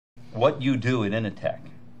What you do at Initech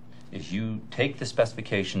is you take the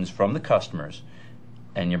specifications from the customers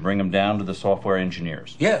and you bring them down to the software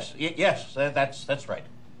engineers. Yes, yes, that's right.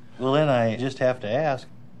 Well, then I just have to ask,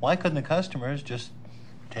 why couldn't the customers just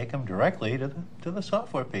take them directly to the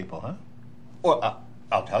software people, huh? Well,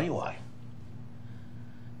 I'll tell you why.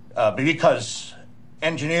 Because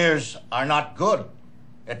engineers are not good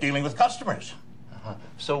at dealing with customers.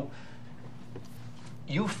 So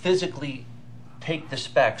you physically take the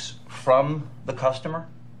specs from the customer?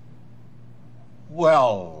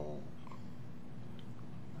 Well,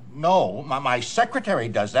 no, my secretary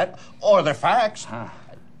does that, or they're faxed.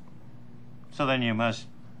 So then you must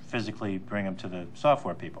physically bring them to the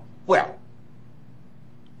software people. Well,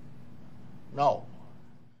 no.